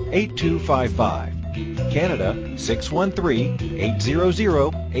 815-880-8255. Canada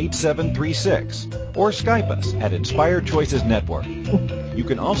 613-800-8736, or Skype us at Inspired Choices Network. You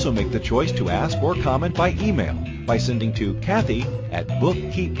can also make the choice to ask or comment by email by sending to Kathy at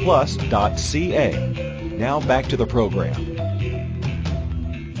bookkeepplus.ca. Now back to the program.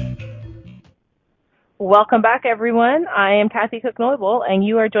 Welcome back, everyone. I am Kathy Cook Noble, and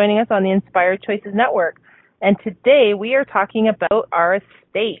you are joining us on the Inspired Choices Network. And today we are talking about our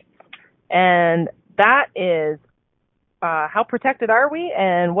estates. And that is how protected are we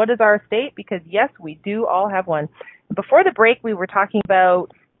and what is our estate? Because, yes, we do all have one. Before the break, we were talking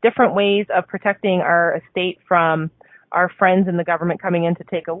about different ways of protecting our estate from our friends in the government coming in to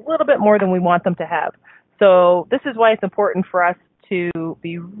take a little bit more than we want them to have. So this is why it's important for us to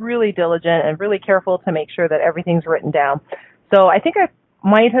be really diligent and really careful to make sure that everything's written down. So I think I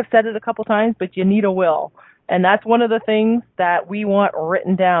might have said it a couple times, but you need a will. And that's one of the things that we want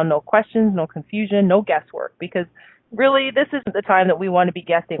written down. No questions, no confusion, no guesswork. Because really, this isn't the time that we want to be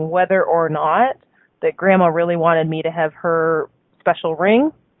guessing whether or not that Grandma really wanted me to have her special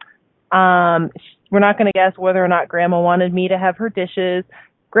ring. We're not going to guess whether or not Grandma wanted me to have her dishes.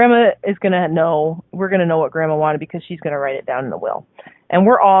 Grandma is going to know, we're going to know what Grandma wanted because she's going to write it down in a will. And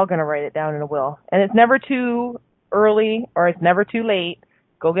we're all going to write it down in a will. And it's never too early or it's never too late.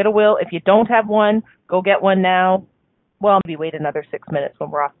 Go get a will. If you don't have one, go get one now. Well, maybe wait another 6 minutes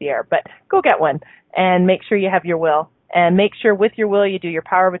when we're off the air, but go get one and make sure you have your will. And make sure with your will you do your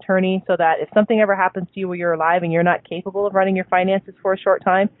power of attorney so that if something ever happens to you while you're alive and you're not capable of running your finances for a short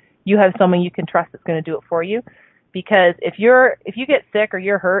time, you have someone you can trust that's going to do it for you. Because if you get sick or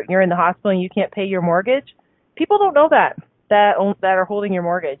you're hurt and you're in the hospital and you can't pay your mortgage, people don't know that are holding your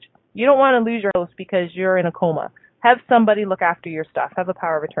mortgage. You don't want to lose your house because you're in a coma. Have somebody look after your stuff. Have a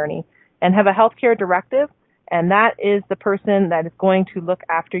power of attorney and have a healthcare directive. And that is the person that is going to look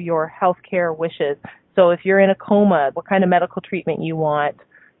after your healthcare wishes. So if you're in a coma, what kind of medical treatment you want.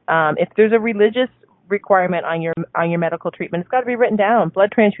 If there's a religious requirement on your medical treatment, it's got to be written down.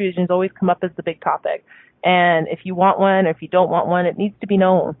 Blood transfusions always come up as the big topic. And if you want one or if you don't want one, it needs to be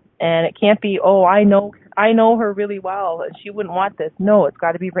known. And it can't be, oh, I know her really well and she wouldn't want this. No, it's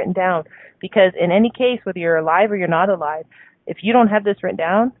got to be written down. Because in any case, whether you're alive or you're not alive, if you don't have this written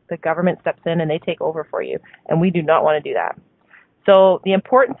down, the government steps in and they take over for you. And we do not want to do that. So the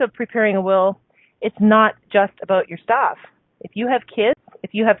importance of preparing a will, it's not just about your stuff. If you have kids,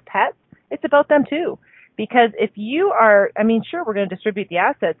 if you have pets, it's about them too. Because if you are, sure, we're going to distribute the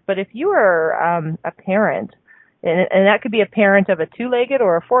assets, but if you are a parent, and that could be a parent of a two-legged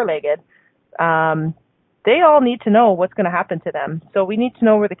or a four-legged, they all need to know what's going to happen to them. So we need to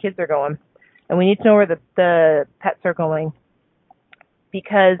know where the kids are going, and we need to know where the pets are going.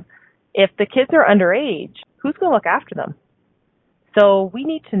 Because If the kids are underage, who's going to look after them? So we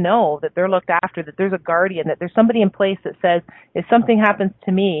need to know that they're looked after, that there's a guardian, that there's somebody in place that says, if something happens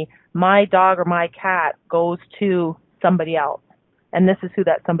to me, my dog or my cat goes to somebody else. And this is who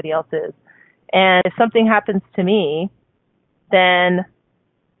that somebody else is. And if something happens to me, then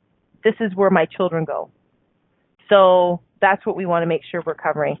this is where my children go. So that's what we want to make sure we're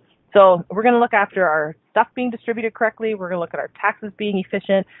covering. So we're going to look after our stuff being distributed correctly. We're going to look at our taxes being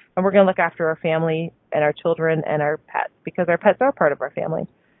efficient, and we're going to look after our family and our children and our pets, because our pets are part of our family.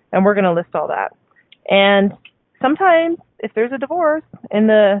 And we're going to list all that. And sometimes if there's a divorce in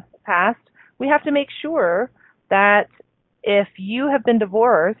the past, we have to make sure that if you have been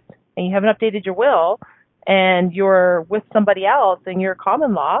divorced and you haven't updated your will and you're with somebody else in your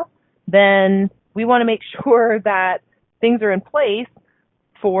common law, then we want to make sure that things are in place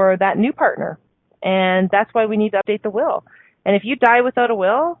for that new partner. And that's why we need to update the will. And if you die without a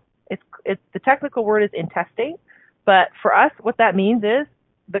will, it's the technical word is intestate. But for us, what that means is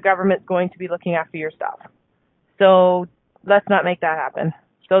the government's going to be looking after your stuff. So let's not make that happen.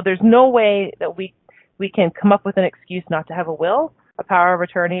 So there's no way that we can come up with an excuse not to have a will, a power of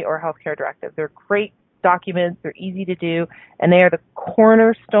attorney, or a healthcare directive. They're great documents. They're easy to do, and they are the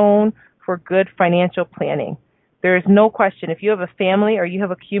cornerstone for good financial planning. There is no question. If you have a family or you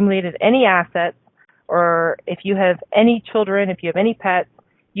have accumulated any assets, or if you have any children, if you have any pets,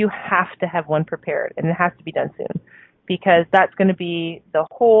 you have to have one prepared, and it has to be done soon, because that's going to be the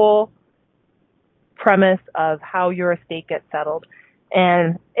whole premise of how your estate gets settled.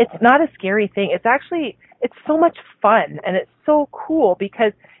 And it's not a scary thing. It's so much fun, and it's so cool,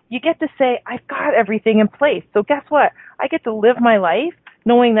 because you get to say, I've got everything in place. So guess what? I get to live my life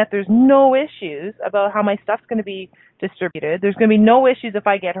knowing that there's no issues about how my stuff's going to be distributed. There's going to be no issues if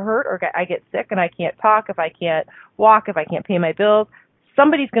I get hurt or I get sick and I can't talk, if I can't walk, if I can't pay my bills.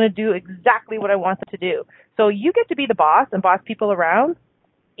 Somebody's going to do exactly what I want them to do. So you get to be the boss and boss people around,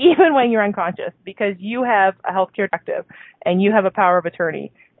 even when you're unconscious, because you have a healthcare directive and you have a power of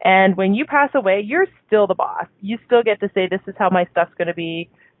attorney. And when you pass away, you're still the boss. You still get to say, this is how my stuff's going to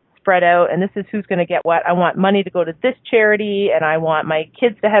be spread out, and this is who's going to get what. I want money to go to this charity, and I want my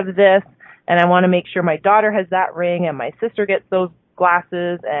kids to have this, and I want to make sure my daughter has that ring, and my sister gets those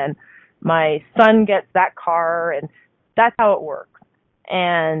glasses, and my son gets that car, and that's how it works.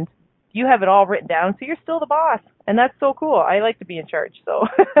 And you have it all written down, so you're still the boss, and that's so cool. I like to be in charge, so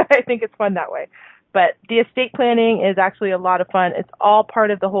I think it's fun that way. But the estate planning is actually a lot of fun. It's all part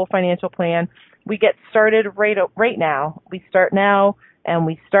of the whole financial plan. We get started right now. We start now, and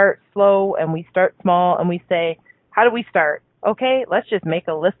we start slow, and we start small, and we say, how do we start? Okay, let's just make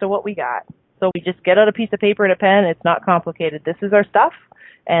a list of what we got. So we just get out a piece of paper and a pen. It's not complicated. This is our stuff,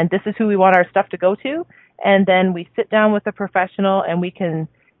 and this is who we want our stuff to go to. And then we sit down with a professional, and we can,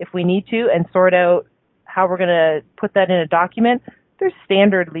 if we need to, and sort out how we're going to put that in a document. There's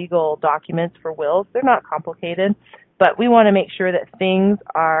standard legal documents for wills. They're not complicated, but we want to make sure that things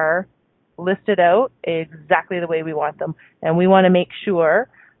are listed out exactly the way we want them. And we want to make sure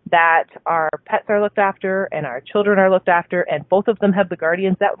that our pets are looked after and our children are looked after, and both of them have the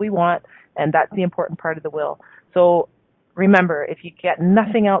guardians that we want, and that's the important part of the will. So remember, if you get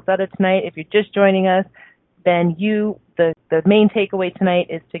nothing else out of tonight, if you're just joining us, then the main takeaway tonight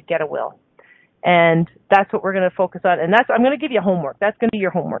is to get a will. And that's what we're going to focus on. And I'm going to give you homework. That's going to be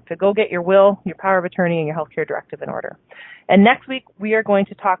your homework, to go get your will, your power of attorney, and your healthcare directive in order. And next week, we are going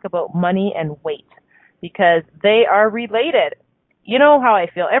to talk about money and weight, because they are related. You know how I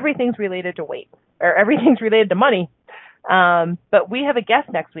feel. Everything's related to weight, or everything's related to money. But we have a guest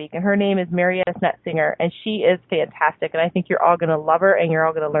next week, and her name is Marietta Snetzinger, and she is fantastic. And I think you're all going to love her, and you're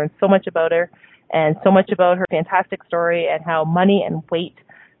all going to learn so much about her, and so much about her fantastic story, and how money and weight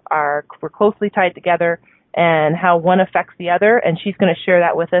we're closely tied together, and how one affects the other. And she's going to share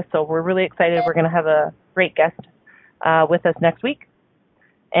that with us. So we're really excited. We're going to have a great guest with us next week.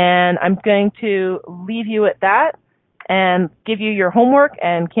 And I'm going to leave you at that and give you your homework,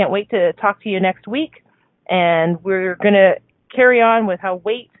 and can't wait to talk to you next week. And we're going to carry on with how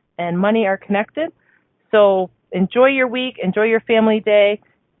weight and money are connected. So enjoy your week, enjoy your family day,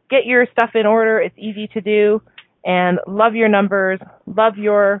 get your stuff in order. It's easy to do. And love your numbers, love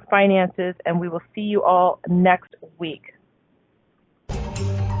your finances, and we will see you all next week.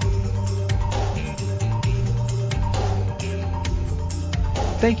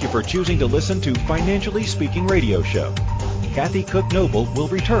 Thank you for choosing to listen to Financially Speaking Radio Show. Kathy Cook Noble will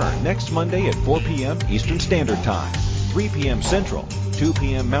return next Monday at 4 p.m. Eastern Standard Time, 3 p.m. Central, 2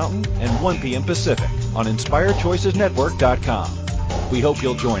 p.m. Mountain, and 1 p.m. Pacific on InspiredChoicesNetwork.com. We hope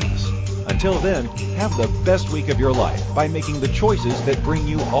you'll join us. Until then, have the best week of your life by making the choices that bring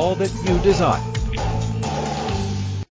you all that you desire.